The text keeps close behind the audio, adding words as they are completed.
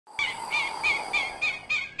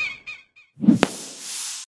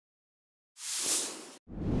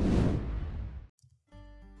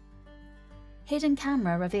hidden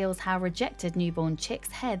camera reveals how rejected newborn chicks'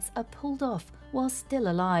 heads are pulled off while still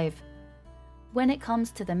alive. When it comes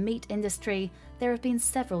to the meat industry, there have been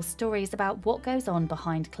several stories about what goes on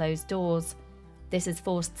behind closed doors. This has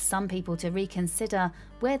forced some people to reconsider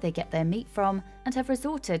where they get their meat from and have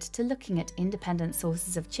resorted to looking at independent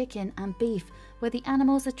sources of chicken and beef where the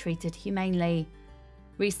animals are treated humanely.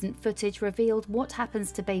 Recent footage revealed what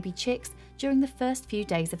happens to baby chicks during the first few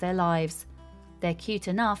days of their lives. They're cute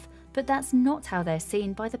enough, but that's not how they're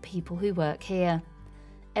seen by the people who work here.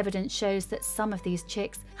 Evidence shows that some of these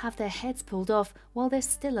chicks have their heads pulled off while they're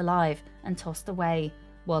still alive and tossed away,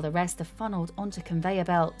 while the rest are funneled onto conveyor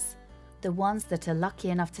belts. The ones that are lucky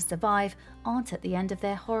enough to survive aren't at the end of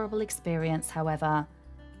their horrible experience, however.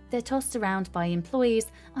 They're tossed around by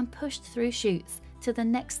employees and pushed through chutes to the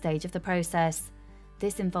next stage of the process.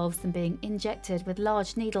 This involves them being injected with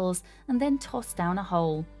large needles and then tossed down a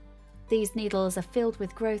hole. These needles are filled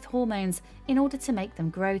with growth hormones in order to make them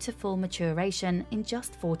grow to full maturation in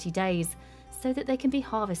just 40 days, so that they can be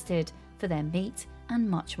harvested for their meat and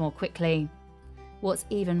much more quickly. What's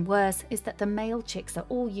even worse is that the male chicks are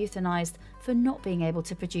all euthanized for not being able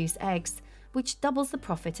to produce eggs, which doubles the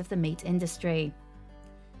profit of the meat industry.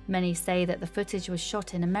 Many say that the footage was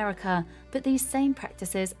shot in America, but these same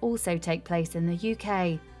practices also take place in the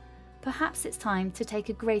UK. Perhaps it's time to take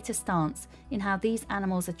a greater stance in how these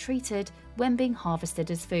animals are treated when being harvested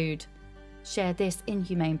as food. Share this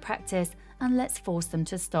inhumane practice and let's force them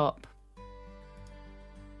to stop.